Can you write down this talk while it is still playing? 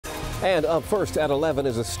And up first at 11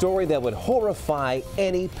 is a story that would horrify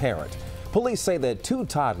any parent. Police say that two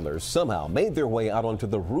toddlers somehow made their way out onto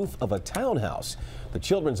the roof of a townhouse. The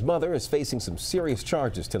children's mother is facing some serious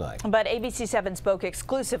charges tonight. But ABC 7 spoke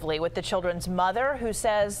exclusively with the children's mother, who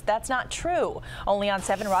says that's not true. Only on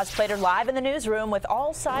 7, Roz Plater live in the newsroom with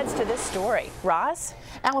all sides to this story. Roz?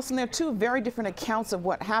 Allison, there are two very different accounts of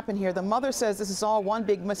what happened here. The mother says this is all one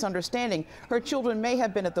big misunderstanding. Her children may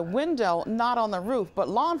have been at the window, not on the roof, but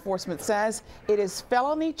law enforcement says it is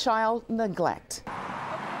felony child neglect.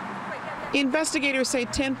 Investigators say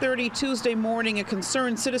 10:30 Tuesday morning, a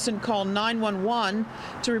concerned citizen called 911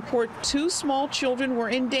 to report two small children were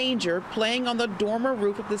in danger playing on the dormer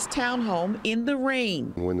roof of this townhome in the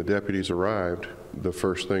rain. When the deputies arrived, the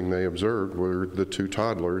first thing they observed were the two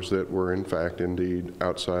toddlers that were in fact indeed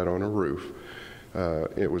outside on a roof.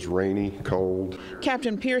 It was rainy, cold.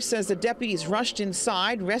 Captain Pierce says the deputies rushed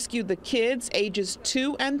inside, rescued the kids ages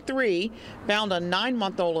 2 and 3, found a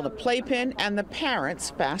 9-month-old in a playpen, and the parents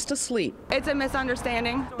fast asleep. It's a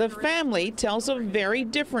misunderstanding. The family tells a very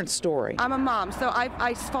different story. I'm a mom, so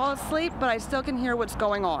I fall asleep, but I still can hear what's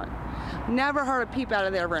going on. Never heard a peep out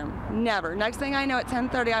of their room. Never. Next thing I know, at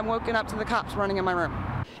 10:30, I'm woken up to the cops running in my room.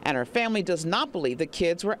 And her family does not believe the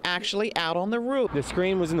kids were actually out on the roof. The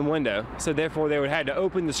screen was in the window, so therefore they would have had to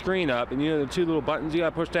open the screen up, and you know the two little buttons you got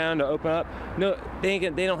to push down to open up. No, they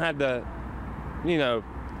don't have the,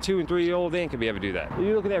 2 and 3-year-old, they ain't gonna be able to do that.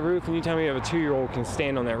 You look at that roof and you tell me you have a 2-year-old can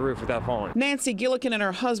stand on that roof without falling. Nancy Gillikin and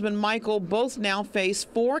her husband Michael both now face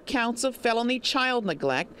 4 counts of felony child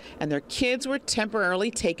neglect, and their kids were temporarily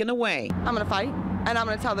taken away. I'm gonna fight, and I'm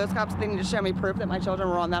gonna tell those cops they need to show me proof that my children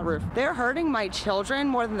were on that roof. They're hurting my children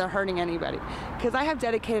more than they're hurting anybody, because I have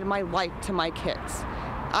dedicated my life to my kids.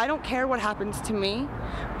 I don't care what happens to me,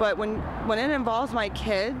 but when it involves my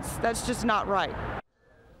kids, that's just not right.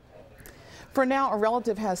 For now, a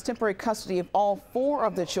relative has temporary custody of all 4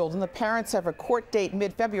 of the children. The parents have a court date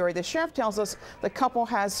mid-February. The sheriff tells us the couple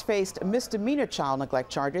has faced misdemeanor child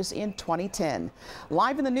neglect charges in 2010.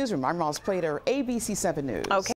 Live in the newsroom, I'm Roz Plater, ABC 7 News. Okay.